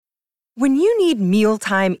When you need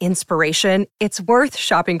mealtime inspiration, it's worth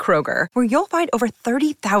shopping Kroger, where you'll find over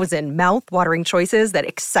 30,000 mouth-watering choices that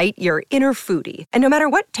excite your inner foodie. And no matter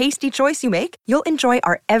what tasty choice you make, you'll enjoy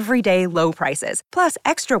our everyday low prices, plus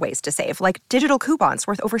extra ways to save, like digital coupons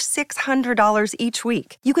worth over $600 each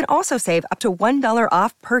week. You can also save up to $1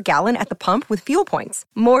 off per gallon at the pump with fuel points.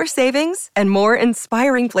 More savings and more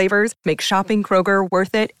inspiring flavors make shopping Kroger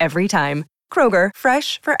worth it every time. Kroger,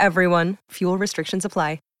 fresh for everyone. Fuel restrictions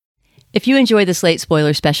apply. If you enjoy the Slate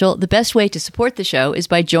Spoiler Special, the best way to support the show is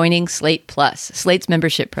by joining Slate Plus, Slate's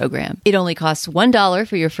membership program. It only costs $1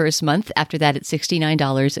 for your first month. After that, it's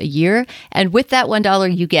 $69 a year. And with that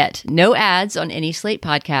 $1, you get no ads on any Slate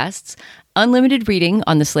podcasts, unlimited reading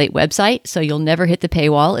on the Slate website, so you'll never hit the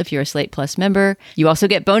paywall if you're a Slate Plus member. You also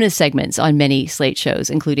get bonus segments on many Slate shows,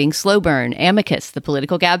 including Slow Burn, Amicus, the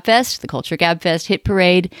Political Gabfest, the Culture Gabfest, Hit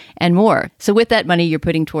Parade, and more. So with that money you're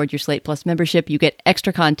putting toward your Slate Plus membership, you get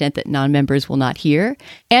extra content that non-members will not hear.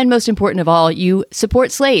 And most important of all, you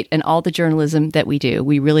support Slate and all the journalism that we do.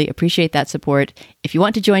 We really appreciate that support. If you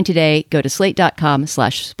want to join today, go to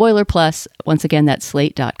slate.com/spoilerplus. Once again, that's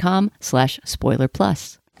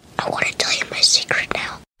slate.com/spoilerplus. I want to tell you my secret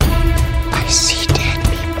now. I see dead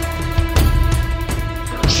people.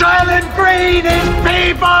 Silent breed is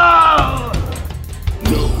people!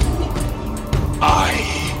 No, I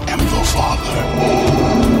am the father.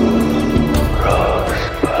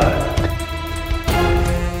 Rosebud.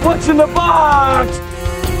 What's in the box?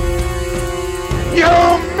 You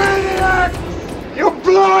maniac! You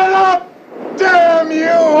blew it up! Damn you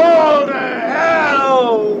all to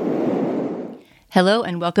hell! Hello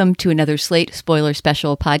and welcome to another Slate Spoiler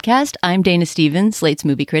Special podcast. I'm Dana Stevens, Slate's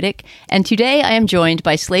movie critic, and today I am joined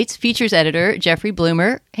by Slate's features editor, Jeffrey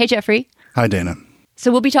Bloomer. Hey, Jeffrey. Hi, Dana.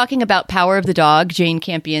 So we'll be talking about Power of the Dog, Jane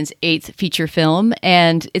Campion's 8th feature film,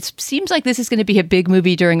 and it seems like this is going to be a big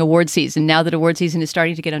movie during award season. Now that award season is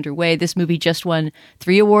starting to get underway, this movie just won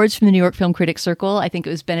 3 awards from the New York Film Critics Circle. I think it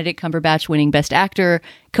was Benedict Cumberbatch winning Best Actor,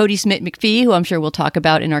 Cody Smith-McPhee, who I'm sure we'll talk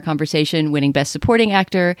about in our conversation, winning Best Supporting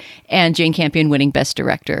Actor, and Jane Campion winning Best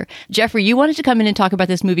Director. Jeffrey, you wanted to come in and talk about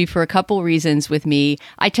this movie for a couple reasons with me.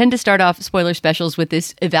 I tend to start off spoiler specials with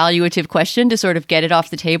this evaluative question to sort of get it off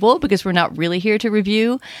the table because we're not really here to review.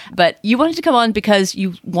 But you wanted to come on because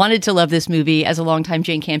you wanted to love this movie as a longtime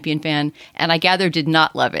Jane Campion fan, and I gather did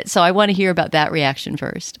not love it. So I want to hear about that reaction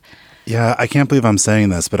first. Yeah, I can't believe I'm saying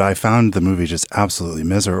this, but I found the movie just absolutely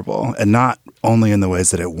miserable. And not only in the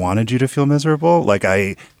ways that it wanted you to feel miserable. Like,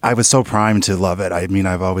 I was so primed to love it. I mean,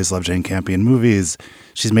 I've always loved Jane Campion movies.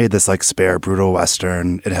 She's made this, like, spare, brutal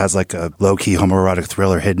Western. It has, like, a low-key homoerotic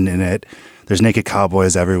thriller hidden in it. There's naked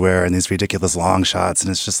cowboys everywhere and these ridiculous long shots. And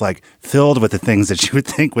it's just, like, filled with the things that you would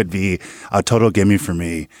think would be a total gimme for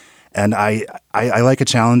me. And I like a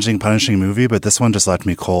challenging, punishing movie, but this one just left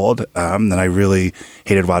me cold. And I really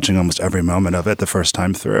hated watching almost every moment of it the first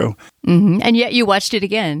time through. Mm-hmm. And yet you watched it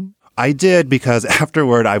again. I did, because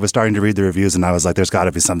afterward I was starting to read the reviews and I was like, there's got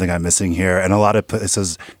to be something I'm missing here. And a lot of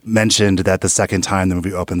places mentioned that the second time the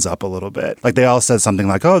movie opens up a little bit. Like, they all said something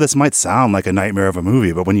like, oh, this might sound like a nightmare of a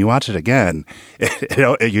movie, but when you watch it again,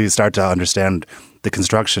 you start to understand the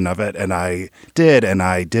construction of it. And I did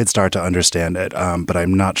start to understand it, but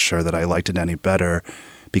I'm not sure that I liked it any better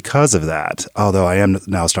because of that, although I am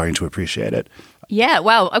now starting to appreciate it. Yeah,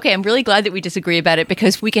 wow. Okay, I'm really glad that we disagree about it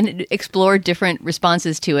because we can explore different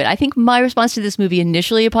responses to it. I think my response to this movie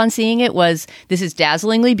initially upon seeing it was, this is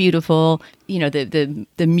dazzlingly beautiful. You know,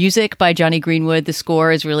 the music by Johnny Greenwood, the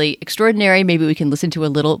score is really extraordinary. Maybe we can listen to a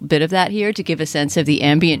little bit of that here to give a sense of the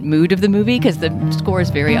ambient mood of the movie, because the score is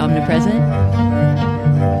very omnipresent.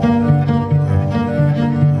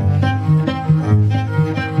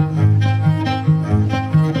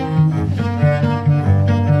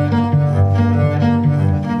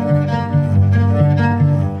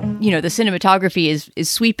 You know, the cinematography is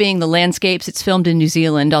sweeping, the landscapes, it's filmed in New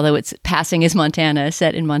Zealand, although it's passing as Montana,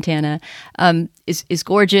 set in Montana, is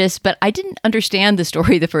gorgeous. But I didn't understand the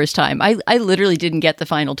story the first time. I literally didn't get the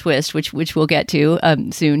final twist, which we'll get to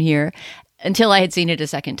soon here, until I had seen it a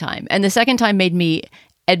second time. And the second time made me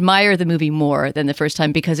admire the movie more than the first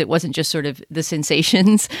time, because it wasn't just sort of the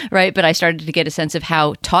sensations, right? But I started to get a sense of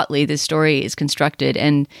how tautly this story is constructed.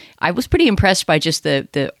 And I was pretty impressed by just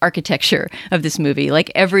the architecture of this movie.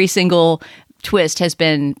 Like, every single twist has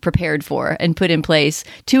been prepared for and put in place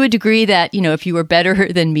to a degree that, you know, if you were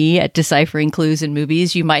better than me at deciphering clues in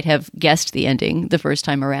movies, you might have guessed the ending the first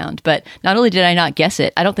time around. But not only did I not guess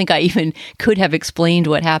it, I don't think I even could have explained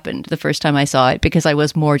what happened the first time I saw it, because I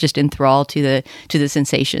was more just enthralled to the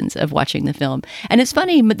sensations of watching the film. And it's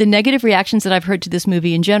funny, the negative reactions that I've heard to this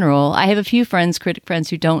movie in general, I have a few critic friends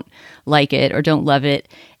who don't like it or don't love it.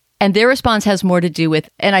 And their response has more to do with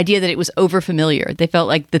an idea that it was overfamiliar. They felt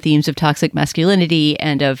like the themes of toxic masculinity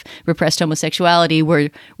and of repressed homosexuality were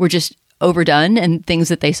just overdone and things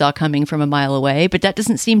that they saw coming from a mile away. But that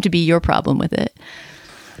doesn't seem to be your problem with it.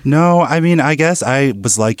 No, I mean, I guess I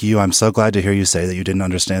was like you. I'm so glad to hear you say that you didn't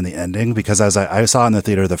understand the ending, because as I saw it in the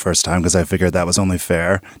theater the first time because I figured that was only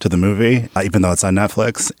fair to the movie, even though it's on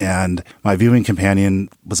Netflix. And my viewing companion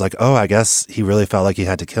was like, oh, I guess he really felt like he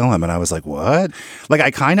had to kill him. And I was like, what? Like, I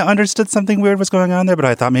kind of understood something weird was going on there, but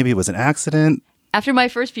I thought maybe it was an accident. After my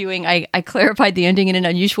first viewing, I clarified the ending in an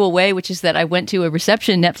unusual way, which is that I went to a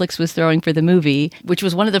reception Netflix was throwing for the movie, which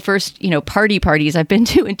was one of the first, parties I've been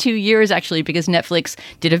to in 2 years, actually, because Netflix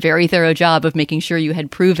did a very thorough job of making sure you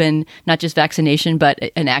had proven not just vaccination, but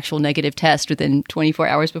an actual negative test within 24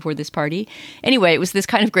 hours before this party. Anyway, it was this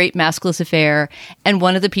kind of great maskless affair, and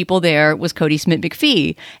one of the people there was Cody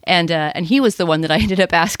Smith-McPhee, and he was the one that I ended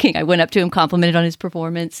up asking. I went up to him, complimented on his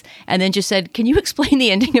performance, and then just said, "Can you explain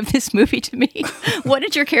the ending of this movie to me? What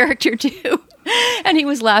did your character do?" And he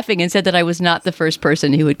was laughing and said that I was not the first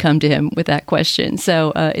person who would come to him with that question.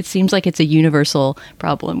 So it seems like it's a universal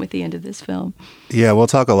problem with the end of this film. Yeah, we'll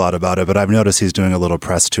talk a lot about it, but I've noticed he's doing a little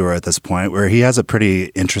press tour at this point where he has a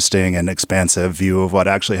pretty interesting and expansive view of what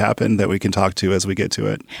actually happened that we can talk to as we get to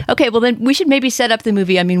it. Okay, well then we should maybe set up the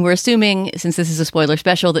movie. I mean, we're assuming, since this is a spoiler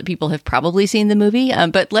special, that people have probably seen the movie,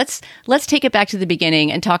 but let's take it back to the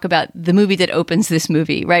beginning and talk about the movie that opens this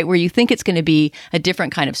movie, right, where you think it's going to be a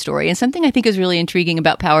different kind of story. And something I think is really intriguing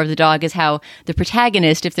about Power of the Dog is how the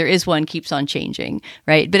protagonist, if there is one, keeps on changing,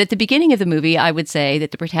 right? But at the beginning of the movie, I would say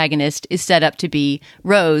that the protagonist is set up to be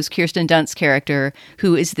Rose, Kirsten Dunst's character,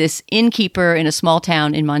 who is this innkeeper in a small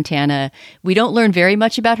town in Montana. We don't learn very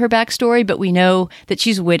much about her backstory, but we know that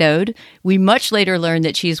she's widowed. We much later learn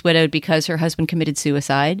that she's widowed because her husband committed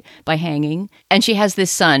suicide by hanging. And she has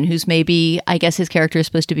this son who's maybe, I guess his character is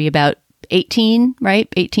supposed to be about 18, right?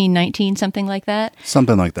 18, 19, something like that.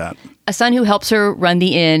 Something like that. A son who helps her run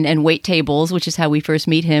the inn and wait tables, which is how we first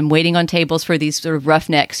meet him, waiting on tables for these sort of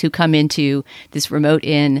roughnecks who come into this remote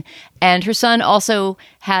inn. And her son also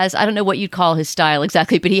has, I don't know what you'd call his style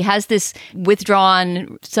exactly, but he has this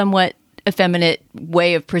withdrawn, somewhat effeminate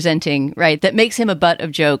way of presenting, right, that makes him a butt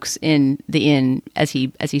of jokes in the inn as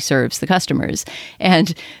he serves the customers.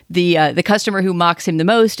 And the customer who mocks him the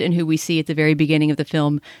most, and who we see at the very beginning of the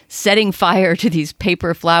film setting fire to these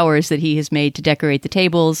paper flowers that he has made to decorate the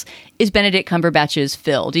tables, is Benedict Cumberbatch's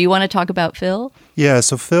Phil. Do you want to talk about Phil? Yeah,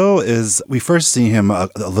 so Phil is, we first see him a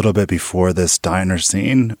little bit before this diner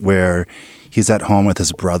scene where he's at home with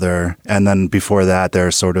his brother, and then before that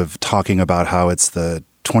they're sort of talking about how it's the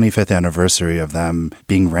 25th anniversary of them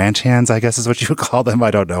being ranch hands, I guess is what you would call them.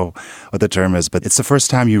 I don't know what the term is, but it's the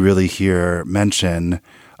first time you really hear mention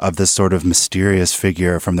of this sort of mysterious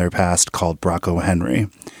figure from their past called Bronco Henry.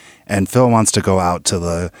 And Phil wants to go out to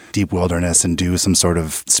the deep wilderness and do some sort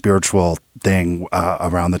of spiritual thing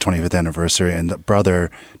around the 25th anniversary, and the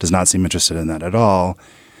brother does not seem interested in that at all.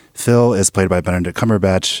 Phil is played by Benedict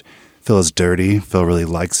Cumberbatch. Phil is dirty. Phil really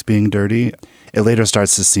likes being dirty. It later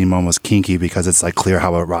starts to seem almost kinky because it's like clear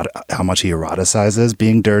how much he eroticizes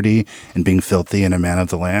being dirty and being filthy and a man of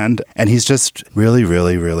the land. And he's just really,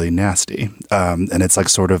 really, really nasty. And it's like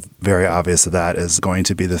sort of very obvious that is going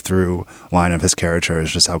to be the through line of his character,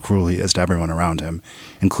 is just how cruel he is to everyone around him,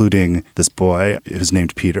 including this boy who's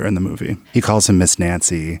named Peter in the movie. He calls him Miss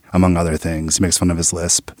Nancy, among other things. He makes fun of his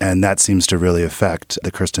lisp. And that seems to really affect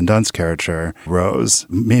the Kirsten Dunst character, Rose,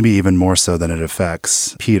 maybe even more so than it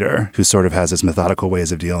affects Peter, who sort of has his methodical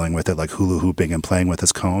ways of dealing with it, like hula hooping and playing with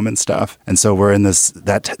his comb and stuff. And so we're in this,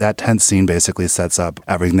 that tense scene basically sets up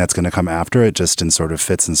everything that's going to come after it, just in sort of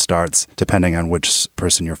fits and starts, depending on which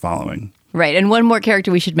person you're following. Right. And one more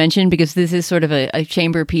character we should mention, because this is sort of a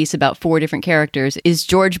chamber piece about 4 different characters, is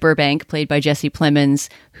George Burbank, played by Jesse Plemons,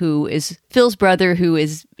 who is Phil's brother, who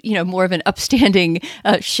is, more of an upstanding,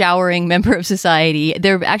 showering member of society.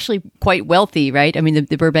 They're actually quite wealthy, right? I mean,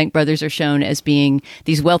 the Burbank brothers are shown as being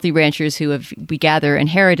these wealthy ranchers who have, we gather,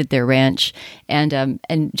 inherited their ranch. And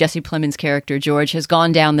Jesse Plemons' character, George, has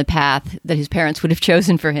gone down the path that his parents would have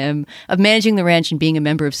chosen for him of managing the ranch and being a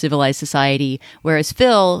member of civilized society. Whereas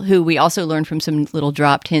Phil, who we also learn from some little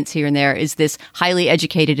dropped hints here and there, is this highly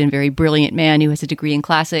educated and very brilliant man who has a degree in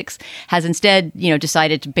classics, has instead,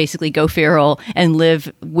 decided to basically go feral and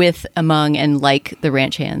live with, among, and like the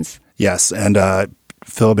ranch hands. Yes, and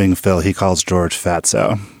Phil being Phil, he calls George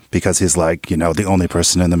Fatso because he's like, the only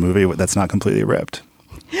person in the movie that's not completely ripped.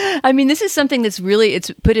 I mean, this is something that's really,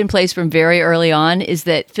 it's put in place from very early on, is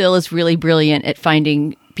that Phil is really brilliant at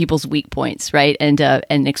finding people's weak points, right? And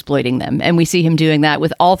exploiting them. And we see him doing that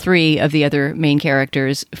with all three of the other main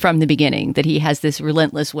characters from the beginning, that he has this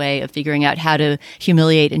relentless way of figuring out how to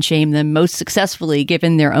humiliate and shame them most successfully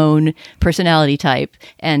given their own personality type,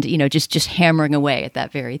 and, just hammering away at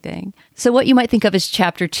that very thing. So what you might think of as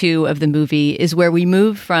chapter 2 of the movie is where we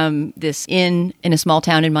move from this inn in a small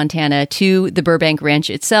town in Montana to the Burbank Ranch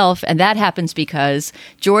itself. And that happens because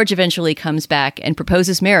George eventually comes back and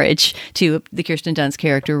proposes marriage to the Kirsten Dunst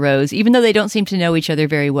character, Rose. Even though they don't seem to know each other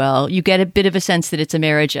very well, you get a bit of a sense that it's a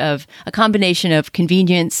marriage of a combination of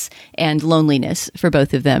convenience and loneliness for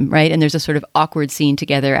both of them, right? And there's a sort of awkward scene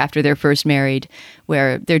together after they're first married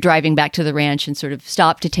where they're driving back to the ranch and sort of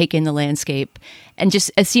stop to take in the landscape and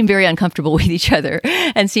just seem very uncomfortable with each other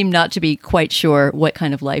and seem not to be quite sure what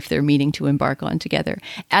kind of life they're meaning to embark on together.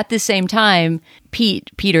 At the same time,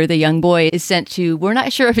 Peter, the young boy, is sent to, we're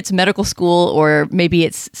not sure if it's medical school or maybe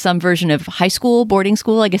it's some version of high school, boarding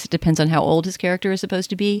school. I guess it depends on how old his character is supposed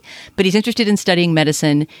to be. But he's interested in studying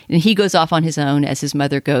medicine, and he goes off on his own as his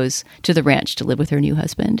mother goes to the ranch to live with her new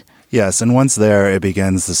husband. Yes, and once there, it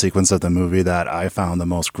begins the sequence of the movie that I found the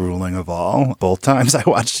most grueling of all, both times I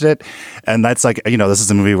watched it. And that's like, this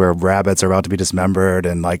is a movie where rabbits are about to be dismembered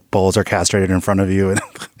and like bulls are castrated in front of you. And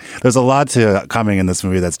there's a lot coming in this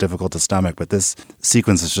movie that's difficult to stomach, but this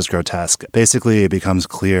sequence is just grotesque. Basically, it becomes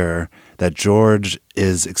clear that George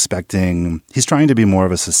is he's trying to be more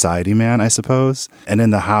of a society man, I suppose. And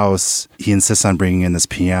in the house, he insists on bringing in this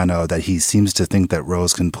piano that he seems to think that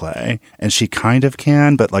Rose can play. And she kind of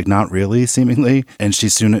can, but like not really, seemingly. And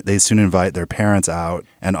they soon invite their parents out.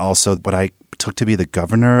 And also what I took to be the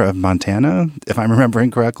governor of Montana, if I'm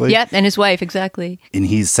remembering correctly. Yeah, and his wife, exactly. And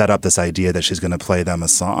he's set up this idea that she's going to play them a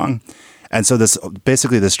song. And so this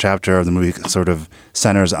chapter of the movie sort of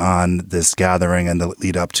centers on this gathering and the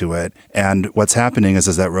lead up to it. And what's happening is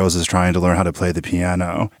that Rose is trying to learn how to play the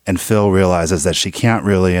piano. And Phil realizes that she can't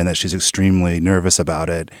really and that she's extremely nervous about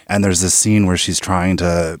it. And there's this scene where she's trying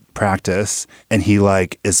to practice and he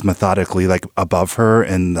is methodically above her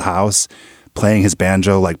in the house, playing his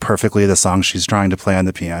banjo perfectly, the song she's trying to play on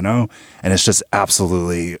the piano. And it's just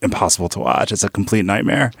absolutely impossible to watch. It's a complete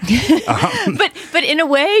nightmare. But in a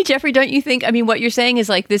way, Jeffrey, don't you think, what you're saying is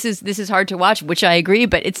this is hard to watch, which I agree,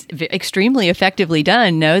 but it's extremely effectively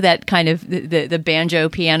done, no? That kind of the banjo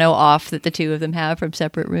piano off that the two of them have from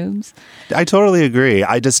separate rooms. I totally agree.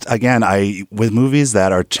 With movies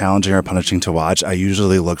that are challenging or punishing to watch, I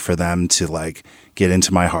usually look for them to get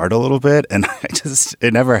into my heart a little bit. And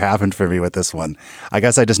it never happened for me with this one. I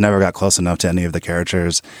guess I just never got close enough to any of the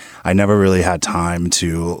characters. I never really had time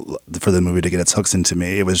for the movie to get its hooks into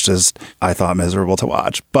me. It was just, I thought, miserable to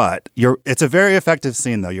watch. But it's a very effective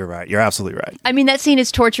scene, though. You're right. You're absolutely right. That scene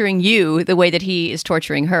is torturing you the way that he is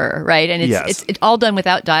torturing her, right? And it's all done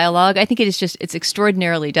without dialogue. I think it's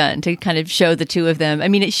extraordinarily done to kind of show the two of them.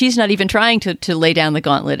 She's not even trying to lay down the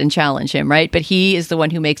gauntlet and challenge him, right? But he is the one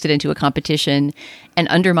who makes it into a competition and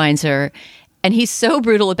undermines her. And he's so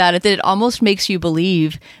brutal about it that it almost makes you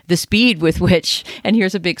believe the speed with which, and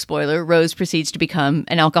here's a big spoiler, Rose proceeds to become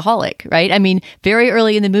an alcoholic, right? Very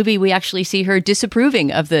early in the movie, we actually see her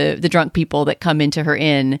disapproving of the drunk people that come into her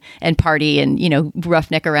inn and party and,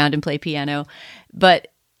 roughneck around and play piano. But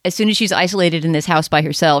as soon as she's isolated in this house by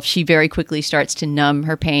herself, she very quickly starts to numb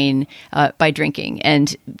her pain by drinking.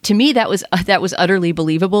 And to me, that was utterly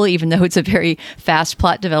believable, even though it's a very fast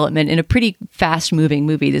plot development in a pretty fast-moving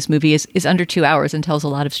movie. This movie is under 2 hours and tells a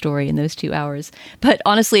lot of story in those 2 hours. But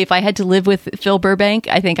honestly, if I had to live with Phil Burbank,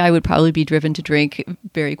 I think I would probably be driven to drink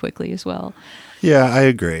very quickly as well. Yeah, I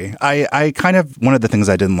agree. I kind of, one of the things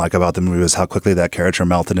I didn't like about the movie was how quickly that character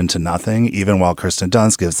melted into nothing, even while Kirsten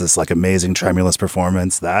Dunst gives this amazing tremulous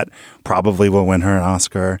performance that probably will win her an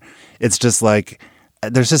Oscar. It's just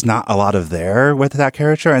there's just not a lot of there with that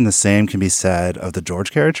character. And the same can be said of the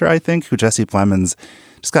George character, I think, who Jesse Plemons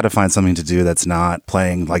just got to find something to do that's not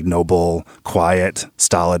playing noble, quiet,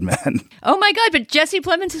 stolid men. Oh my God, but Jesse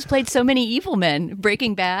Plemons has played so many evil men.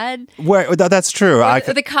 Breaking Bad. That's true.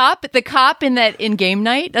 The cop in Game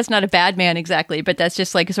Night, that's not a bad man exactly, but that's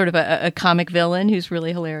just sort of a comic villain who's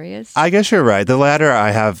really hilarious. I guess you're right. The latter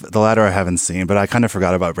I haven't seen, but I kind of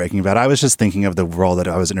forgot about Breaking Bad. I was just thinking of the role that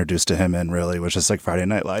I was introduced to him in, really, which is Friday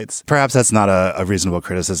Night Lights. Perhaps that's not a reasonable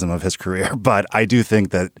criticism of his career, but I do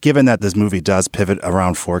think that given that this movie does pivot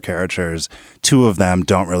around 4 characters, 2 of them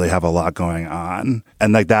don't really have a lot going on.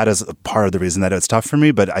 And that is part of the reason that it's tough for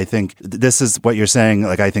me. But I think this is what you're saying.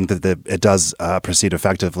 I think that it does proceed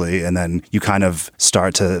effectively. And then you kind of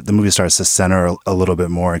the movie starts to center a little bit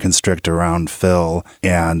more and constrict around Phil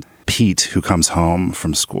and Pete, who comes home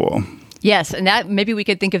from school. Yes, and that maybe we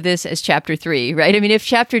could think of this as chapter 3, right? If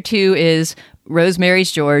chapter 2 is Rose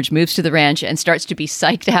marries George, moves to the ranch, and starts to be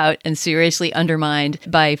psyched out and seriously undermined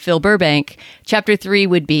by Phil Burbank. Chapter 3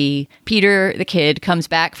 would be Peter, the kid, comes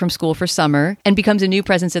back from school for summer and becomes a new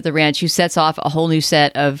presence at the ranch who sets off a whole new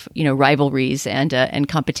set of, rivalries and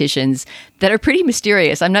competitions that are pretty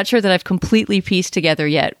mysterious. I'm not sure that I've completely pieced together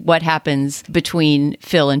yet what happens between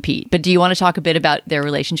Phil and Pete. But do you want to talk a bit about their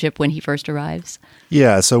relationship when he first arrives?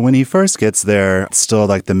 Yeah, so when he first gets there, it's still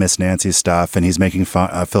like the Miss Nancy stuff, and he's making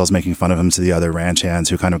fun. Phil's making fun of him to the other ranch hands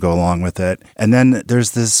who kind of go along with it. And then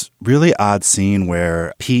there's this really odd scene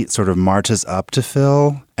where Pete sort of marches up to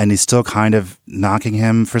Phil, and he's still kind of knocking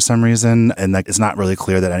him for some reason, and like it's not really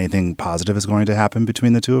clear that anything positive is going to happen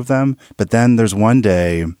between the two of them. But then there's one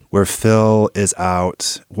day where Phil is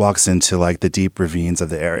out, walks into like the deep ravines of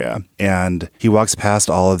the area, and he walks past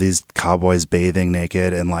all of these cowboys bathing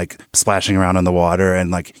naked and like splashing around in the water, and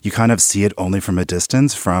like you kind of see it only from a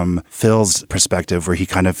distance from Phil's perspective, where he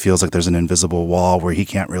kind of feels like there's an invisible wall where he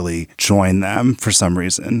can't really join them for some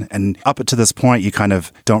reason. And up to this point, you kind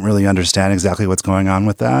of don't really understand exactly what's going on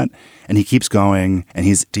with that. And he keeps going, and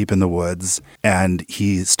he's deep in the woods, and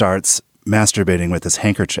he starts masturbating with this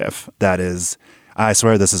handkerchief that is, I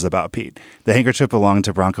swear this is about Pete. The handkerchief belonged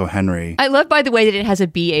to Bronco Henry. I love, by the way, that it has a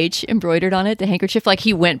BH embroidered on it, the handkerchief. Like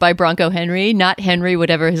he went by Bronco Henry, not Henry,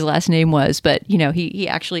 whatever his last name was. But, he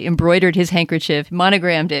actually embroidered his handkerchief,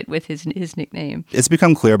 monogrammed it with his nickname. It's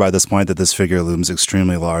become clear by this point that this figure looms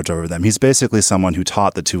extremely large over them. He's basically someone who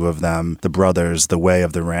taught the two of them, the brothers, the way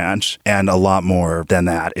of the ranch, and a lot more than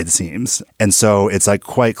that, it seems. And so it's like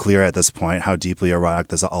quite clear at this point how deeply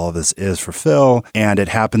erotic all of this is for Phil. And it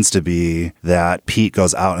happens to be that Pete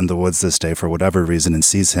goes out in the woods this day for whatever reason and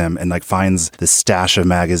sees him and like finds this stash of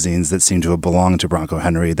magazines that seem to have belonged to Bronco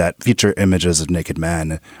Henry that feature images of naked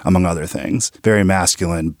men, among other things. Very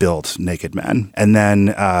masculine, built naked men. And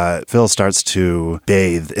then Phil starts to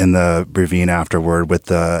bathe in the ravine afterward with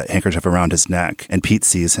the handkerchief around his neck. And Pete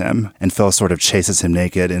sees him, and Phil sort of chases him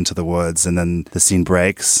naked into the woods. And then the scene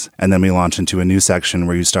breaks. And then we launch into a new section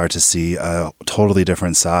where you start to see a totally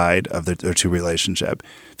different side of their two relationship.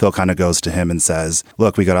 Phil kind of goes to him and says,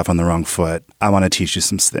 look, we got off on the wrong foot. I want to teach you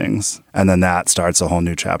some things. And then that starts a whole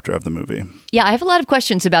new chapter of the movie. Yeah, I have a lot of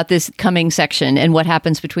questions about this coming section and what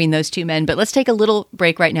happens between those two men. But let's take a little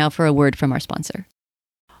break right now for a word from our sponsor.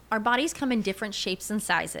 Our bodies come in different shapes and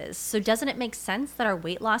sizes. So doesn't it make sense that our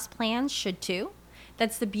weight loss plans should too?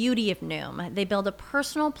 That's the beauty of Noom. They build a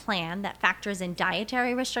personal plan that factors in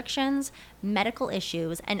dietary restrictions, medical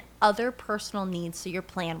issues, and other personal needs so your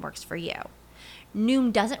plan works for you.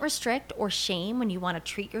 Noom doesn't restrict or shame when you want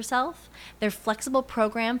to treat yourself. Their flexible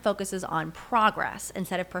program focuses on progress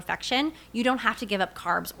instead of perfection. You don't have to give up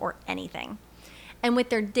carbs or anything. And with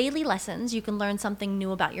their daily lessons, you can learn something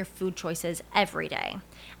new about your food choices every day.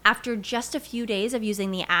 After just a few days of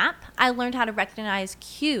using the app, I learned how to recognize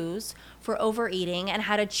cues for overeating and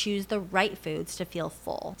how to choose the right foods to feel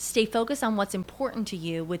full. Stay focused on what's important to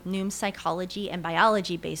you with Noom's psychology and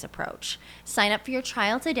biology-based approach. Sign up for your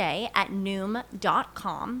trial today at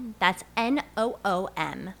Noom.com. That's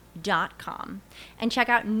Noom.com. And check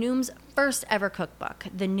out Noom's first ever cookbook,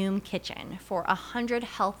 The Noom Kitchen, for 100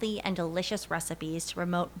 healthy and delicious recipes to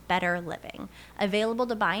promote better living. Available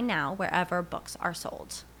to buy now wherever books are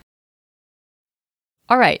sold.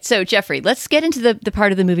 All right, so Jeffrey, let's get into the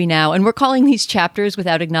part of the movie now. And we're calling these chapters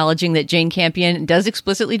without acknowledging that Jane Campion does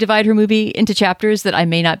explicitly divide her movie into chapters that I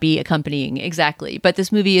may not be accompanying exactly. But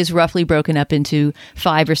this movie is roughly broken up into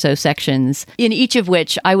 5 or so sections, in each of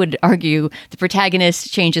which I would argue the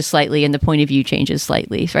protagonist changes slightly and the point of view changes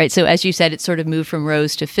slightly, right? So as you said, it's sort of moved from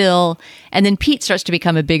Rose to Phil. And then Pete starts to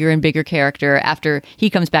become a bigger and bigger character after he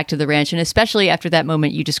comes back to the ranch. And especially after that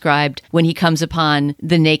moment you described when he comes upon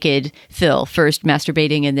the naked Phil, first masturbating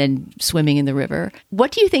and then swimming in the river. What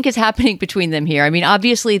do you think is happening between them here? I mean,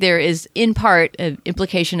 obviously there is in part an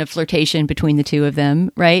implication of flirtation between the two of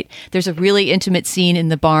them, right? There's a really intimate scene in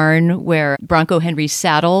the barn where Bronco Henry's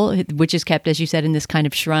saddle, which is kept, as you said, in this kind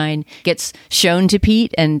of shrine, gets shown to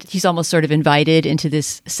Pete, and he's almost sort of invited into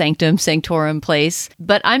this sanctum sanctorum place.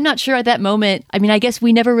 But I'm not sure at that moment, I mean, I guess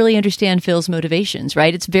we never really understand Phil's motivations,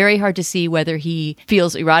 right? It's very hard to see whether he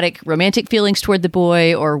feels erotic, romantic feelings toward the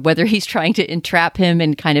boy, or whether he's trying to entrap him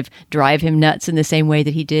and kind of drive him nuts in the same way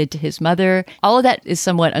that he did to his mother. All of that is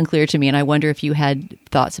somewhat unclear to me, and I wonder if you had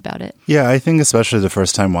thoughts about it. Yeah, I think especially the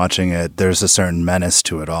first time watching it, there's a certain menace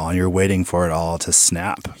to it all, and you're waiting for it all to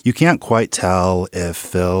snap. You can't quite tell if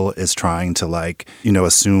Phil is trying to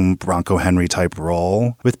assume Bronco Henry type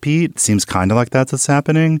role with Pete. It seems kind of like that's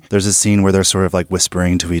happening. There's a scene where they're sort of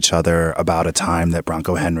whispering to each other about a time that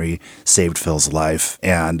Bronco Henry saved Phil's life.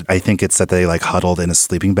 And I think it's that they huddled in a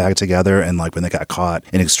sleeping bag together, and when they got caught caught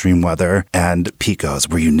in extreme weather. And Pete goes,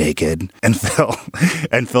 "Were you naked?" And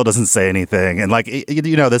Phil doesn't say anything. And like,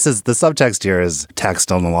 you know, this is the subtext here is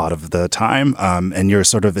text on a lot of the time. And you're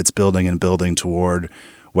sort of, it's building and building toward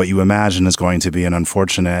what you imagine is going to be an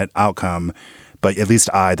unfortunate outcome. But at least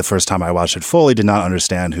the first time I watched it fully, did not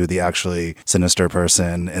understand who the actually sinister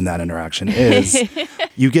person in that interaction is.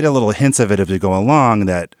 You get a little hints of it as you go along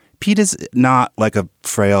that Pete is not like a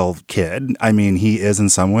frail kid. I mean, he is in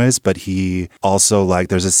some ways, but he also, like,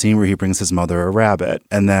 there's a scene where he brings his mother a rabbit.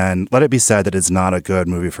 And then let it be said that it's not a good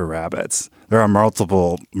movie for rabbits. There are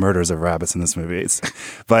multiple murders of rabbits in this movie.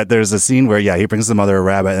 But there's a scene where, he brings the mother a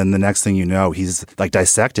rabbit, and the next thing you know, he's like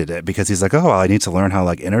dissected it because he's like, oh, well, I need to learn how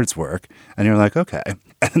like innards work. And you're like, okay.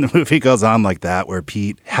 And the movie goes on like that, where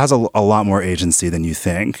Pete has a lot more agency than you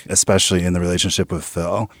think, especially in the relationship with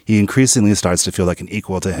Phil. He increasingly starts to feel like an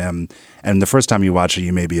equal to him. And the first time you watch it,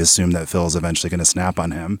 you maybe assume that Phil's eventually going to snap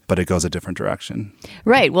on him, but it goes a different direction.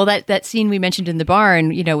 Right. Well, that scene we mentioned in the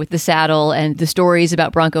barn, you know, with the saddle and the stories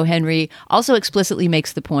about Bronco Henry also explicitly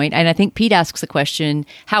makes the point. And I think Pete asks the question,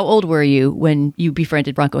 how old were you when you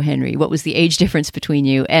befriended Bronco Henry? What was the age difference between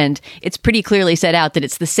you? And it's pretty clearly set out that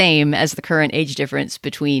it's the same as the current age difference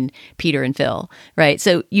between Peter and Phil, right?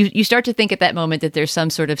 So you start to think at that moment that there's some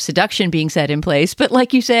sort of seduction being set in place. But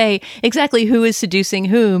like you say, exactly who is seducing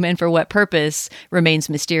whom and for what purpose remains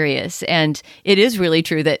mysterious. And it is really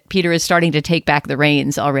true that Peter is starting to take back the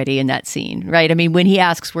reins already in that scene, right? I mean, when he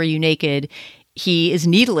asks, were you naked? He is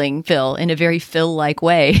needling Phil in a very Phil-like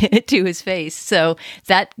way to his face. So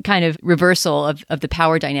that kind of reversal of the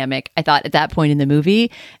power dynamic, I thought at that point in the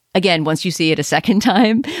movie, again, once you see it a second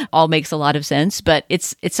time, all makes a lot of sense, but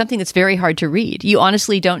it's something that's very hard to read. You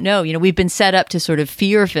honestly don't know. You know, we've been set up to sort of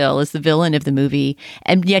fear Phil as the villain of the movie,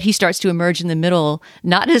 and yet he starts to emerge in the middle,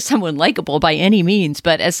 not as someone likable by any means,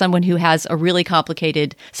 but as someone who has a really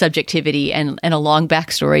complicated subjectivity and a long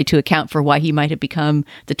backstory to account for why he might have become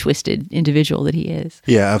the twisted individual that he is.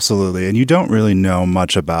 Yeah, absolutely. And you don't really know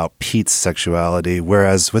much about Pete's sexuality,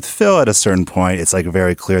 whereas with Phil at a certain point, it's like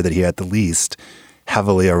very clear that he at the least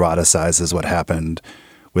heavily eroticizes what happened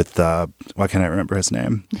with, why can't I remember his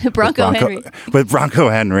name? Bronco Henry. With Bronco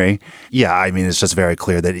Henry. Yeah, I mean, it's just very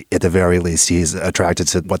clear that at the very least he's attracted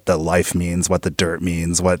to what the life means, what the dirt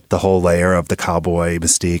means, what the whole layer of the cowboy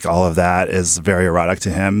mystique, all of that is very erotic to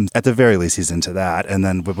him. At the very least, he's into that. And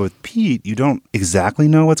then with Pete, you don't exactly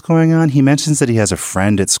know what's going on. He mentions that he has a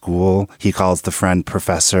friend at school. He calls the friend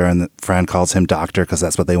professor and the friend calls him doctor because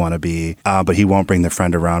that's what they want to be. But he won't bring the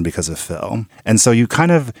friend around because of Phil. And so you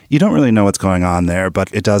don't really know what's going on there, but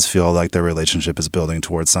it does feel like their relationship is building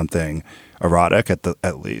towards something erotic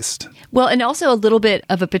at least. Well, and also a little bit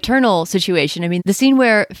of a paternal situation. I mean, the scene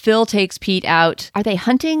where Phil takes Pete out, are they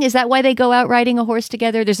hunting? Is that why they go out riding a horse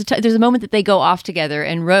together? There's a moment that they go off together,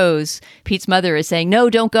 and Rose, Pete's mother, is saying, no,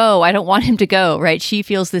 don't go. I don't want him to go, right? She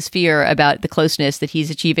feels this fear about the closeness that he's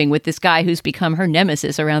achieving with this guy who's become her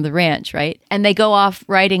nemesis around the ranch, right? And they go off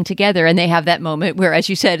riding together, and they have that moment where, as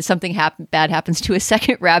you said, something bad happens to a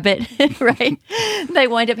second rabbit, right? They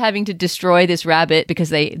wind up having to destroy this rabbit because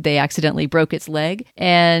they accidentally broke its leg.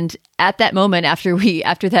 And at that moment, after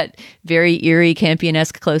that very eerie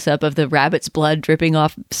Campion-esque close-up of the rabbit's blood dripping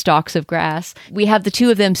off stalks of grass, we have the two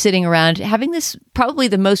of them sitting around having this probably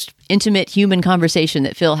the most intimate human conversation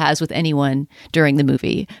that Phil has with anyone during the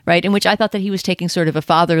movie, right? In which I thought that he was taking sort of a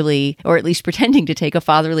fatherly, or at least pretending to take a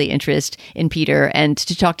fatherly interest in Peter and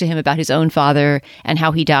to talk to him about his own father and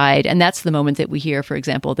how he died. And that's the moment that we hear, for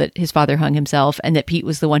example, that his father hung himself and that Pete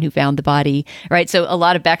was the one who found the body, right? So a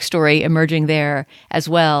lot of backstory emerging there as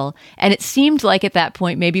well. And it seemed like at that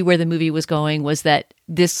point, maybe where the movie was going was that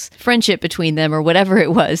this friendship between them, or whatever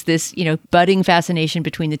it was, this, budding fascination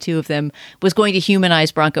between the two of them was going to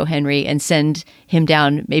humanize Bronco Henry and send him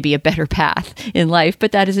down maybe a better path in life.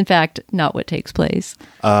 But that is, in fact, not what takes place.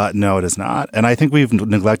 No, it is not. And I think we've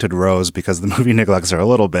neglected Rose because the movie neglects her a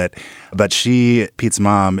little bit. But Pete's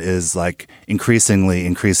mom, is like increasingly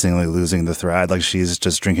losing the thread. Like she's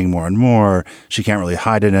just drinking more and more. She can't really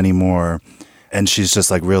hide it anymore. And she's just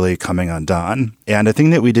like really coming undone. And a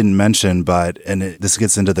thing that we didn't mention, this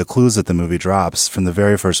gets into the clues that the movie drops from the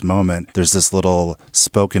very first moment, there's this little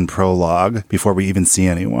spoken prologue before we even see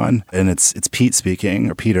anyone. And it's Pete speaking,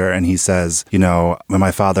 or Peter, and he says, when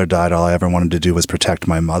my father died, all I ever wanted to do was protect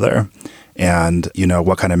my mother. And,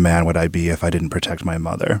 what kind of man would I be if I didn't protect my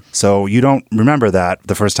mother? So you don't remember that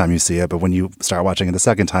the first time you see it, but when you start watching it the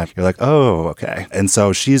second time, you're like, oh, okay. And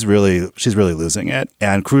so she's really losing it.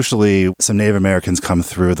 And crucially, some Native Americans come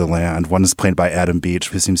through the land. One is played by Adam Beach,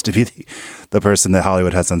 who seems to be the person that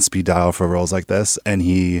Hollywood has on speed dial for roles like this. And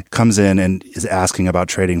he comes in and is asking about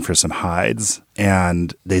trading for some hides.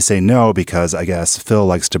 And they say no because I guess Phil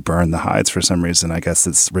likes to burn the hides for some reason. I guess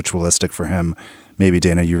it's ritualistic for him. Maybe,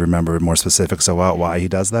 Dana, you remember more specifics about why he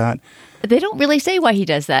does that? They don't really say why he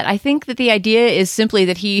does that. I think that the idea is simply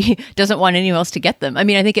that he doesn't want anyone else to get them. I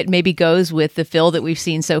mean, I think it maybe goes with the Phil that we've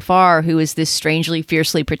seen so far, who is this strangely,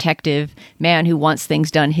 fiercely protective man who wants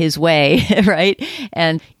things done his way, right?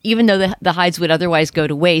 And even though the hides would otherwise go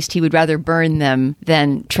to waste, he would rather burn them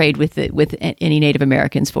than trade with any Native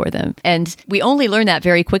Americans for them. And we only learn that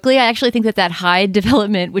very quickly. I actually think that hide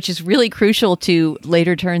development, which is really crucial to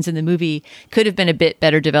later turns in the movie, could have been a bit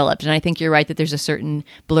better developed. And I think you're right that there's a certain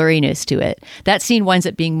blurriness to it. That scene winds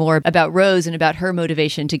up being more about Rose and about her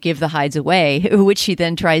motivation to give the hides away, which she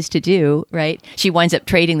then tries to do, right? She winds up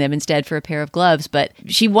trading them instead for a pair of gloves, but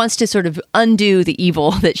she wants to sort of undo the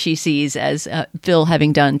evil that she sees as Phil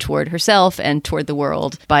having done toward herself and toward the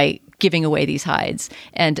world by giving away these hides.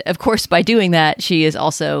 And of course, by doing that, she is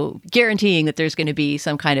also guaranteeing that there's going to be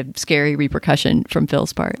some kind of scary repercussion from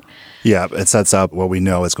Phil's part. Yeah, it sets up what we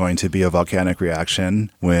know is going to be a volcanic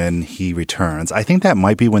reaction when he returns. I think that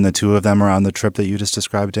might be when the two of them are on the trip that you just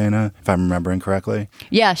described, Dana, if I'm remembering correctly.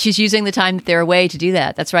 Yeah, she's using the time that they're away to do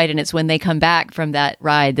that. That's right. And it's when they come back from that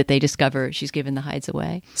ride that they discover she's given the hides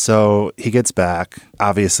away. So he gets back.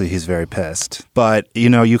 Obviously, he's very pissed. But,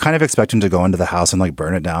 you kind of expect him to go into the house and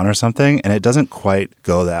burn it down or something. And it doesn't quite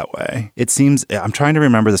go that way. It seems, I'm trying to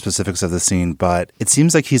remember the specifics of the scene, but it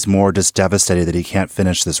seems like he's more just devastated that he can't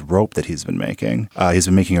finish this rope that he's been making. He's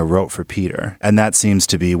been making a rope for Peter. And that seems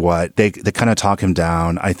to be what they kind of talk him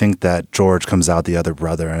down. I think that George comes out, the other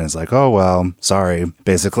brother, and is like, oh, well, sorry,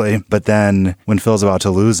 basically. But then when Phil's about to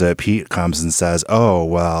lose it, Pete comes and says, oh,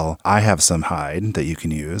 well, I have some hide that you can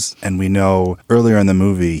use. And we know earlier in the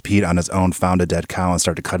movie, Pete on his own found a dead cow and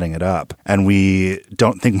started cutting it up. And we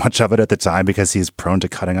don't think much of it at the time because he's prone to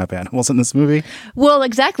cutting up animals in this movie. Well,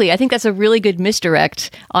 exactly. I think that's a really good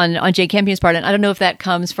misdirect on Jane Campion's part. And I don't know if that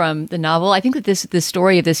comes from the novel. I think that the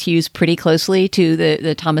story of this hews pretty closely to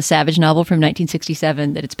the Thomas Savage novel from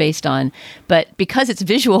 1967 that it's based on. But because it's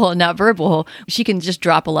visual and not verbal, she can just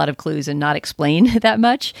drop a lot of clues and not explain that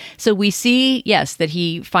much. So we see, yes, that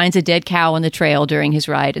he finds a dead cow on the trail during his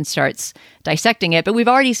ride and starts dissecting it. But we've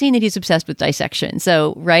already seen that he's obsessed with dissection.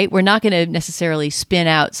 So, right, we're not going to necessarily spin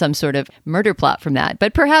out some sort of murder plot from that.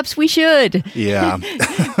 But perhaps we should. Yeah.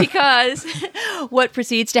 Because what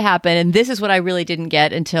proceeds to happen, and this is what I really didn't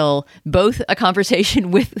get until both a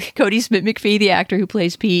conversation with Cody Smith-McPhee, the actor who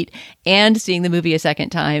plays Pete, and seeing the movie a second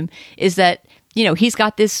time, is that he's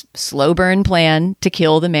got this slow burn plan to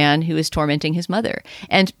kill the man who is tormenting his mother.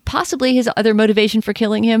 And possibly his other motivation for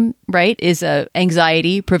killing him, right, is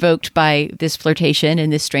anxiety provoked by this flirtation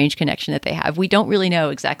and this strange connection that they have. We don't really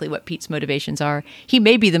know exactly what Pete's motivations are. He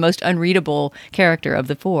may be the most unreadable character of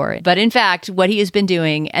the four. But in fact, what he has been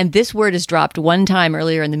doing, and this word is dropped one time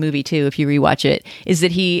earlier in the movie too, if you rewatch it, is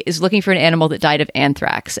that he is looking for an animal that died of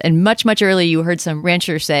anthrax. And much, much earlier, you heard some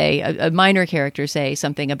rancher say, a minor character say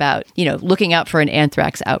something about, looking out for an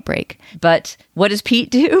anthrax outbreak. But what does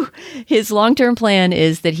Pete do? His long-term plan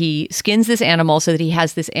is that he skins this animal so that he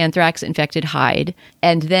has this anthrax-infected hide.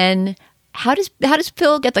 And then how does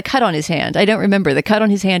Phil get the cut on his hand? I don't remember. The cut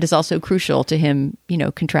on his hand is also crucial to him,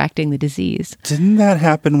 contracting the disease. Didn't that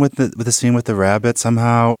happen with the scene with the rabbit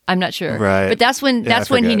somehow? I'm not sure. Right. But that's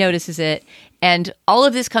when he notices it. And all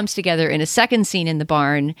of this comes together in a second scene in the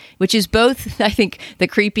barn, which is both, I think, the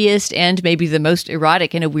creepiest and maybe the most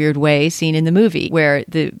erotic in a weird way scene in the movie, where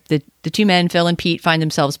the two men, Phil and Pete, find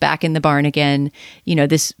themselves back in the barn again.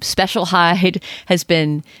 This special hide has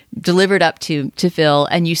been delivered up to Phil,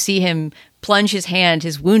 and you see him plunge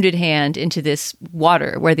his wounded hand into this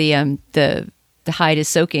water where the hide is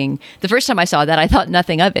soaking. The first time I saw that, I thought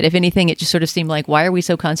nothing of it. If anything, it just sort of seemed like, why are we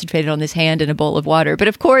so concentrated on this hand in a bowl of water? But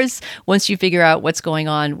of course, once you figure out what's going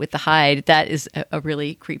on with the hide, that is a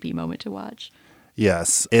really creepy moment to watch.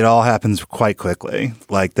 Yes, it all happens quite quickly.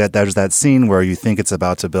 There's that scene where you think it's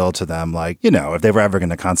about to build to them, if they were ever going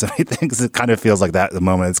to consummate things, it kind of feels like that the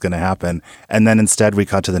moment it's going to happen. And then instead we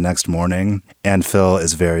cut to the next morning and Phil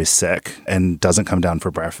is very sick and doesn't come down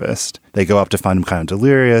for breakfast. They go up to find him kind of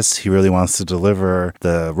delirious. He really wants to deliver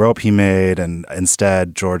the rope he made, and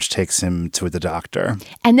instead George takes him to the doctor.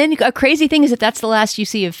 And then a crazy thing is that that's the last you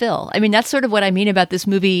see of Phil. I mean, that's sort of what I mean about this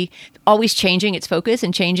movie always changing its focus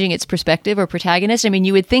and changing its perspective or protagonist. I mean,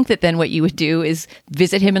 you would think that then what you would do is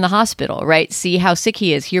visit him in the hospital, right? See how sick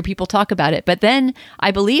he is, hear people talk about it. But then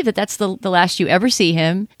I believe that that's the last you ever see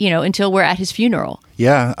him, until we're at his funeral.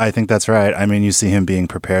 Yeah, I think that's right. I mean, you see him being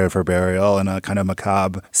prepared for burial in a kind of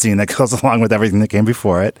macabre scene that goes along with everything that came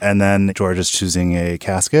before it. And then George is choosing a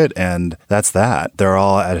casket, and that's that. They're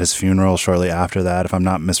all at his funeral shortly after that, if I'm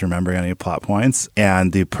not misremembering any plot points.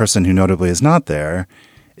 And the person who notably is not there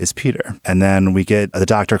is Peter. And then the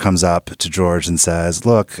doctor comes up to George and says,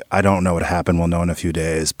 look, I don't know what happened. We'll know in a few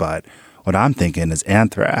days, but what I'm thinking is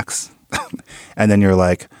anthrax. And then you're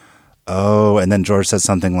like, oh, and then George says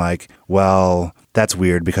something like, well, that's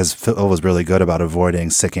weird because Phil was really good about avoiding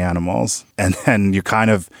sick animals. And then you kind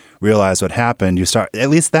of realize what happened. You start, at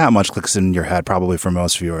least that much clicks in your head probably for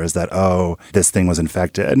most viewers that, oh, this thing was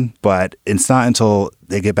infected. But it's not until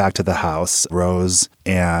they get back to the house, Rose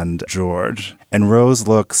and George. And Rose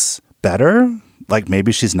looks better. Like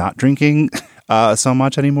maybe she's not drinking so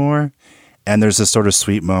much anymore. And there's this sort of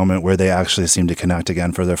sweet moment where they actually seem to connect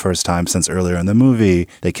again for the first time since earlier in the movie.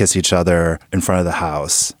 They kiss each other in front of the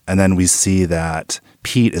house. And then we see that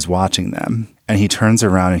Pete is watching them. And he turns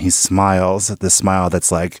around and he smiles, this smile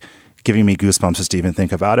that's like giving me goosebumps just to even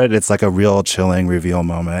think about it. It's like a real chilling reveal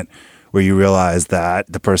moment where you realize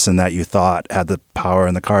that the person that you thought had the power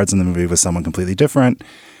and the cards in the movie was someone completely different.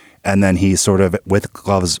 And then he sort of, with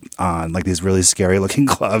gloves on, like these really scary looking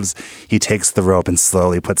gloves, he takes the rope and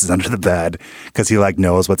slowly puts it under the bed because he like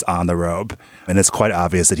knows what's on the rope. And it's quite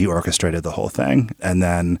obvious that he orchestrated the whole thing. And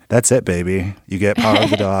then that's it, baby. You get Power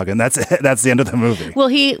of the Dog. And that's it. That's the end of the movie. Well,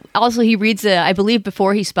 he reads, I believe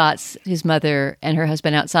before he spots his mother and her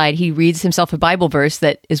husband outside, he reads himself a Bible verse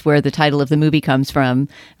that is where the title of the movie comes from,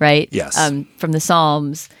 right? Yes. From the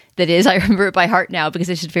Psalms. That is, I remember it by heart now because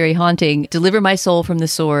it's just very haunting. Deliver my soul from the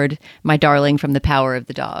sword, my darling from the power of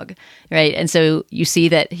the dog, right? And so you see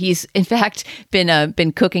that he's, in fact,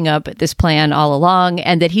 been cooking up this plan all along,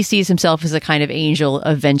 and that he sees himself as a kind of angel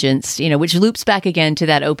of vengeance, which loops back again to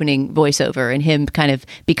that opening voiceover and him kind of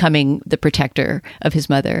becoming the protector of his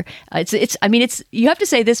mother. You have to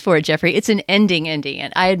say this for it, Jeffrey. It's an ending, and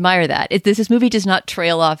I admire that. This movie does not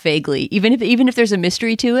trail off vaguely, even if there's a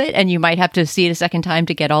mystery to it, and you might have to see it a second time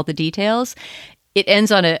to get all the details. It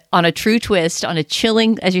ends on a true twist, on a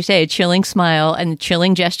chilling, as you say, a chilling smile and a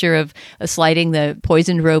chilling gesture of sliding the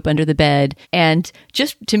poisoned rope under the bed. And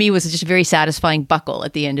just to me was just a very satisfying buckle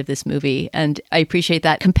at the end of this movie. And I appreciate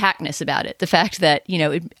that compactness about it. The fact that,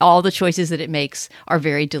 all the choices that it makes are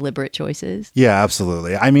very deliberate choices. Yeah,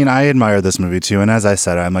 absolutely. I mean, I admire this movie too. And as I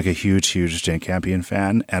said, I'm like a huge Jane Campion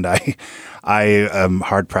fan. And I am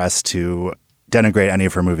hard pressed to denigrate any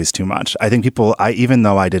of her movies too much. I think even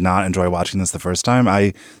though I did not enjoy watching this the first time,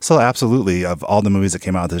 I still absolutely, of all the movies that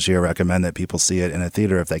came out this year, recommend that people see it in a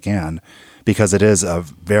theater if they can, because it is a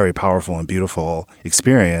very powerful and beautiful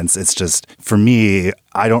experience. It's just, for me,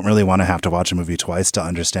 I don't really want to have to watch a movie twice to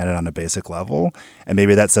understand it on a basic level. And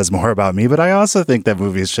maybe that says more about me, but I also think that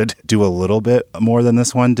movies should do a little bit more than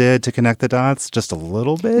this one did to connect the dots, just a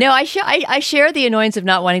little bit. No, I share the annoyance of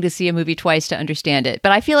not wanting to see a movie twice to understand it,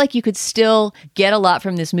 but I feel like you could still get a lot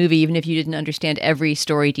from this movie even if you didn't understand every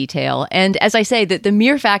story detail. And as I say, the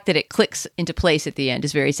mere fact that it clicks into place at the end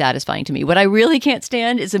is very satisfying to me. What I really can't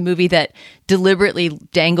stand is a movie that deliberately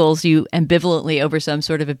dangles you ambivalently over some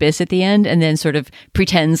sort of abyss at the end and then sort of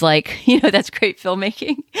pretends like, that's great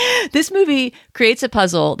filmmaking. This movie creates a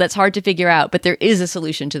puzzle that's hard to figure out, but there is a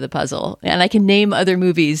solution to the puzzle. And I can name other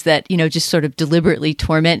movies that, just sort of deliberately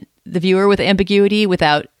torment the viewer with ambiguity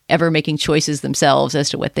without ever making choices themselves as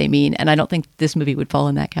to what they mean. And I don't think this movie would fall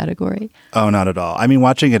in that category. Oh, not at all. I mean,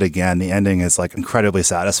 watching it again, the ending is like incredibly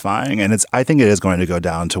satisfying. And I think it is going to go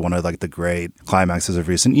down to one of like the great climaxes of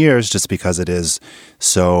recent years, just because it is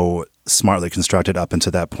so smartly constructed up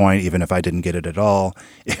until that point, even if I didn't get it at all.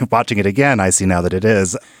 Watching it again, I see now that it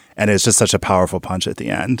is. And it's just such a powerful punch at the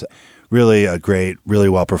end. Really a great, really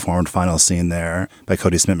well-performed final scene there by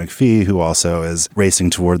Cody Smith-McPhee, who also is racing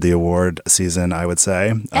toward the award season, I would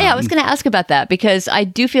say. Hey, I was going to ask about that because I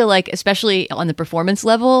do feel like, especially on the performance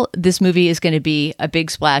level, this movie is going to be a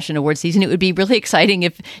big splash in award season. It would be really exciting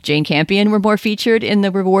if Jane Campion were more featured in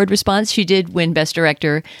the award response. She did win Best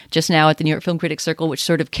Director just now at the New York Film Critics Circle, which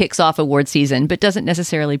sort of kicks off award season, but doesn't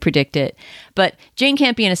necessarily predict it. But Jane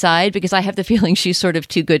Campion aside, because I have the feeling she's sort of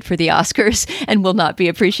too good for the Oscars and will not be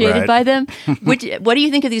appreciated by them. What do you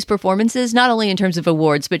think of these performances, not only in terms of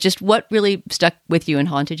awards, but just what really stuck with you and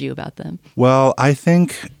haunted you about them? Well, I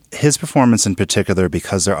think his performance in particular,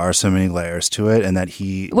 because there are so many layers to it, and that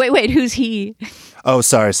he... Wait, who's he? Oh,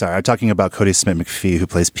 sorry. I'm talking about Cody Smith-McPhee, who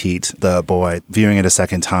plays Pete, the boy. Viewing it a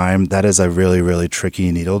second time, that is a really, really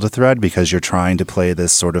tricky needle to thread because you're trying to play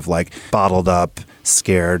this sort of like bottled up,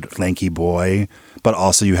 scared, lanky boy, but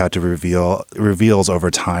also you have to reveals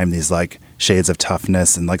over time these like shades of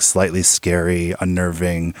toughness and like slightly scary,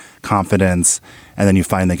 unnerving confidence. And then you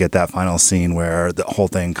finally get that final scene where the whole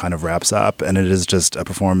thing kind of wraps up. And it is just a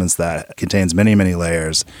performance that contains many, many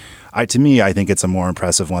layers. To me, I think it's a more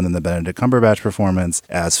impressive one than the Benedict Cumberbatch performance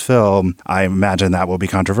as Phil. I imagine that will be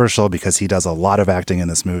controversial because he does a lot of acting in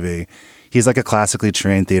this movie. He's like a classically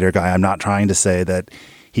trained theater guy. I'm not trying to say that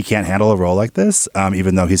he can't handle a role like this,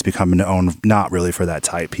 even though he's become known not really for that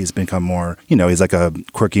type. He's become more, he's like a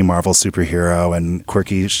quirky Marvel superhero and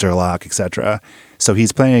quirky Sherlock, etc. So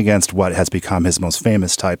he's playing against what has become his most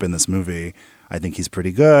famous type in this movie. I think he's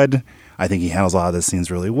pretty good. I think he handles a lot of the scenes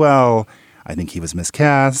really well. I think he was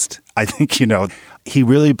miscast. I think, he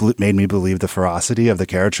really made me believe the ferocity of the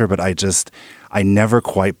character, but I never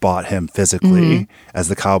quite bought him physically as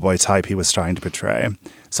the cowboy type he was trying to portray.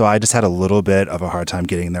 So I just had a little bit of a hard time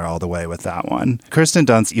getting there all the way with that one. Kirsten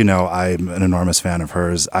Dunst, I'm an enormous fan of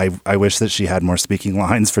hers. I wish that she had more speaking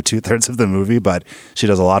lines for 2/3 of the movie, but she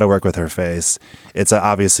does a lot of work with her face. It's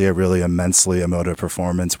obviously a really immensely emotive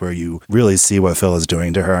performance where you really see what Phil is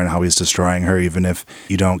doing to her and how he's destroying her, even if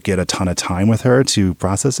you don't get a ton of time with her to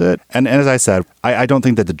process it. And as I said, I don't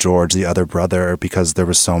think that George, the other brother, because there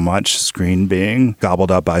was so much screen being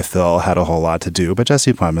gobbled up by Phil, had a whole lot to do. But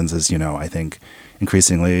Jesse Plemons is, I think,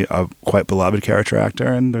 increasingly a quite beloved character actor,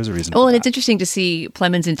 and there's a reason for and that. it's interesting to see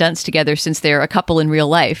Plemons and Dunst together since they're a couple in real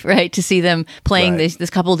life, right? To see them playing this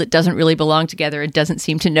couple that doesn't really belong together and doesn't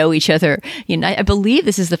seem to know each other. I believe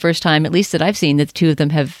this is the first time, at least that I've seen, that the two of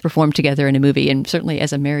them have performed together in a movie, and certainly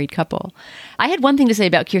as a married couple. I had one thing to say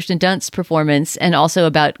about Kirsten Dunst's performance and also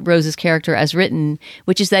about Rose's character as written,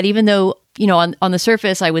 which is that even though on the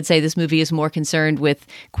surface, I would say this movie is more concerned with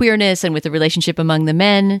queerness and with the relationship among the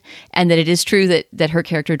men, and that it is true that her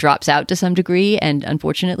character drops out to some degree, and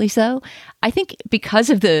unfortunately so. I think because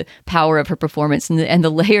of the power of her performance and the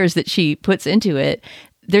layers that she puts into it,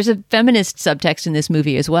 there's a feminist subtext in this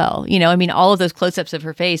movie as well. All of those close-ups of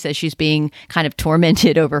her face as she's being kind of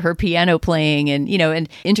tormented over her piano playing and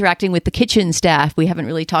interacting with the kitchen staff. We haven't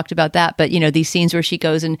really talked about that, but, these scenes where she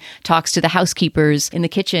goes and talks to the housekeepers in the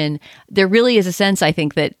kitchen, there really is a sense, I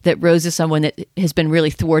think, that Rose is someone that has been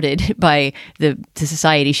really thwarted by the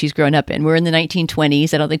society she's grown up in. We're in the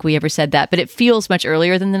 1920s. I don't think we ever said that, but it feels much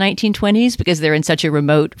earlier than the 1920s because they're in such a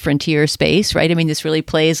remote frontier space, right? This really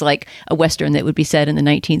plays like a Western that would be set in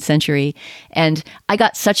the 19th century. And I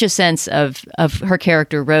got such a sense of her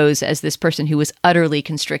character, Rose, as this person who was utterly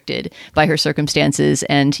constricted by her circumstances.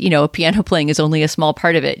 And, a piano playing is only a small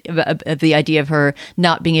part of it, of the idea of her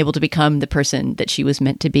not being able to become the person that she was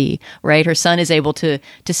meant to be, right? Her son is able to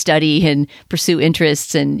study and pursue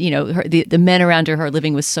interests. And, the men around her are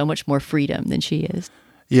living with so much more freedom than she is.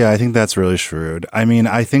 Yeah, I think that's really shrewd.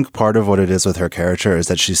 I think part of what it is with her character is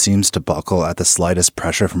that she seems to buckle at the slightest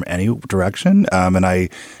pressure from any direction. And I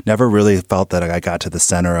never really felt that I got to the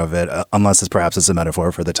center of it, unless perhaps it's a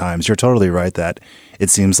metaphor for the times. You're totally right that it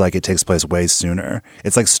seems like it takes place way sooner.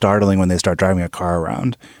 It's like startling when they start driving a car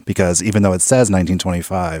around, because even though it says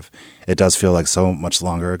 1925, it does feel like so much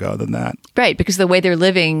longer ago than that. Right, because the way they're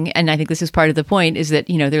living, and I think this is part of the point, is that,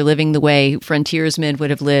 they're living the way frontiersmen would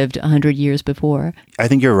have lived 100 years before. I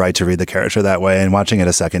think you're right to read the character that way, and watching it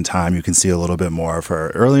a second time, you can see a little bit more of her.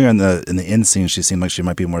 Earlier in the inn scene, she seemed like she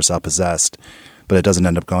might be more self-possessed, but it doesn't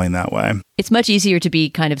end up going that way. It's much easier to be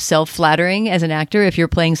kind of self-flattering as an actor if you're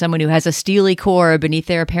playing someone who has a steely core beneath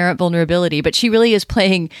their apparent vulnerability. But she really is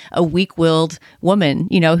playing a weak-willed woman,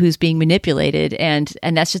 who's being manipulated. And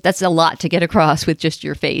that's a lot to get across with just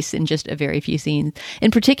your face in just a very few scenes.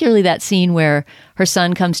 And particularly that scene where her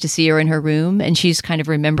son comes to see her in her room and she's kind of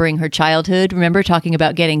remembering her childhood. Remember talking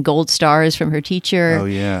about getting gold stars from her teacher? Oh,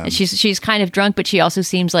 yeah. And she's kind of drunk, but she also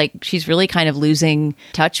seems like she's really kind of losing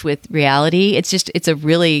touch with reality. It's a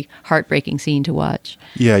really heartbreaking scene to watch.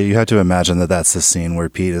 Yeah, you have to imagine that that's the scene where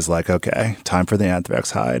Pete is like, okay, time for the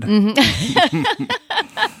anthrax hide. Mm-hmm.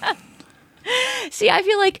 See, I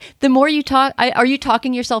feel like the more you talk, are you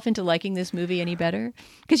talking yourself into liking this movie any better?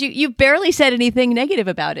 Because you barely said anything negative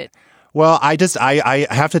about it. Well, I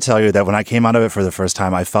have to tell you that when I came out of it for the first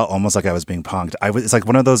time, I felt almost like I was being punked. It's like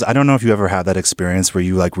one of those, I don't know if you ever have that experience where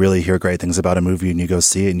you like really hear great things about a movie and you go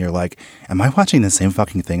see it and you're like, am I watching the same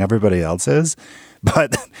fucking thing everybody else is?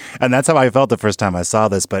 And that's how I felt the first time I saw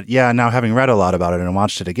this. But yeah, now having read a lot about it and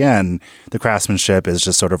watched it again, the craftsmanship is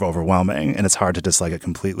just sort of overwhelming and it's hard to dislike it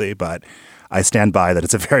completely. But I stand by that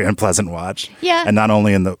it's a very unpleasant watch. Yeah. And not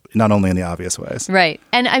only in the obvious ways. Right.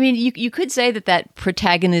 And I mean, you could say that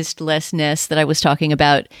protagonist-lessness that I was talking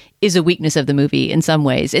about is a weakness of the movie in some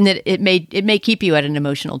ways, in that it may keep you at an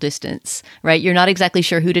emotional distance, right? You're not exactly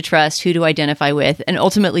sure who to trust, who to identify with, and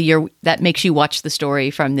ultimately that makes you watch the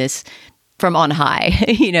story from on high,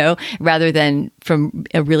 rather than from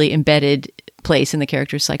a really embedded place in the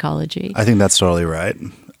character's psychology. I think that's totally right.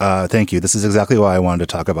 Thank you. This is exactly why I wanted to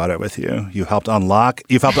talk about it with you. You've helped unlock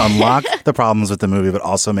the problems with the movie, but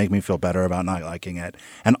also make me feel better about not liking it,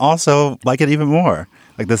 and also like it even more.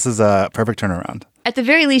 Like, this is a perfect turnaround. At the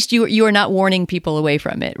very least, you are not warning people away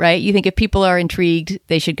from it, right? You think if people are intrigued,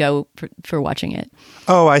 they should go for watching it.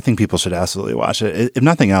 Oh, I think people should absolutely watch it. If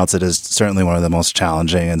nothing else, it is certainly one of the most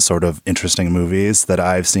challenging and sort of interesting movies that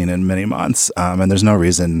I've seen in many months. And there's no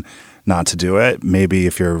reason not to do it. Maybe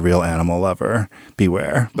if you're a real animal lover,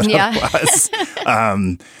 beware. But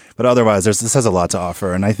otherwise, this has a lot to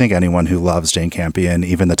offer. And I think anyone who loves Jane Campion,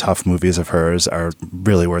 even the tough movies of hers, are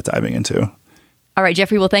really worth diving into. All right,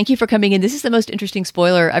 Jeffrey. Well, thank you for coming in. This is the most interesting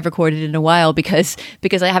spoiler I've recorded in a while because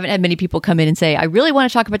I haven't had many people come in and say, I really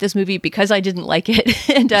want to talk about this movie because I didn't like it.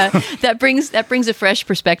 And that brings a fresh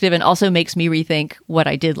perspective and also makes me rethink what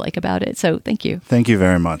I did like about it. So thank you. Thank you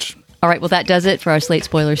very much. All right, well, that does it for our Slate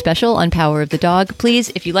Spoiler Special on Power of the Dog. Please,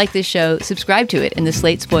 if you like this show, subscribe to it in the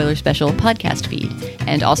Slate Spoiler Special podcast feed.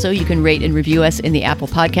 And also, you can rate and review us in the Apple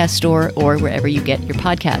Podcast Store or wherever you get your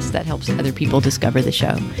podcasts. That helps other people discover the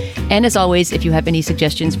show. And as always, if you have any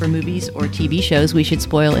suggestions for movies or TV shows we should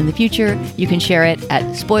spoil in the future, you can share it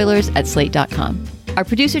at spoilers@slate.com. Our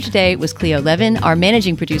producer today was Cleo Levin. Our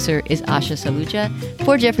managing producer is Asha Saluja.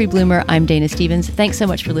 For Jeffrey Bloomer, I'm Dana Stevens. Thanks so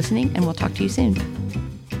much for listening, and we'll talk to you soon.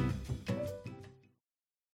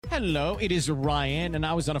 Hello, it is Ryan, and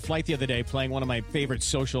I was on a flight the other day playing one of my favorite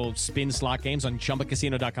social spin slot games on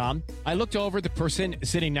ChumbaCasino.com. I looked over at the person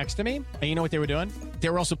sitting next to me, and you know what they were doing? They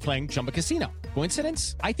were also playing Chumba Casino.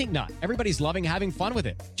 Coincidence? I think not. Everybody's loving having fun with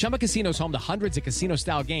it. Chumba Casino is home to hundreds of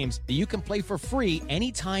casino-style games that you can play for free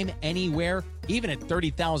anytime, anywhere, even at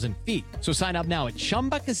 30,000 feet. So sign up now at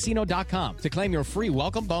ChumbaCasino.com to claim your free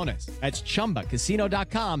welcome bonus. That's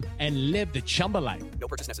ChumbaCasino.com and live the Chumba life. No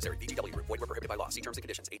purchase necessary. VGW. Void where prohibited by law. See terms and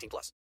conditions. 18+.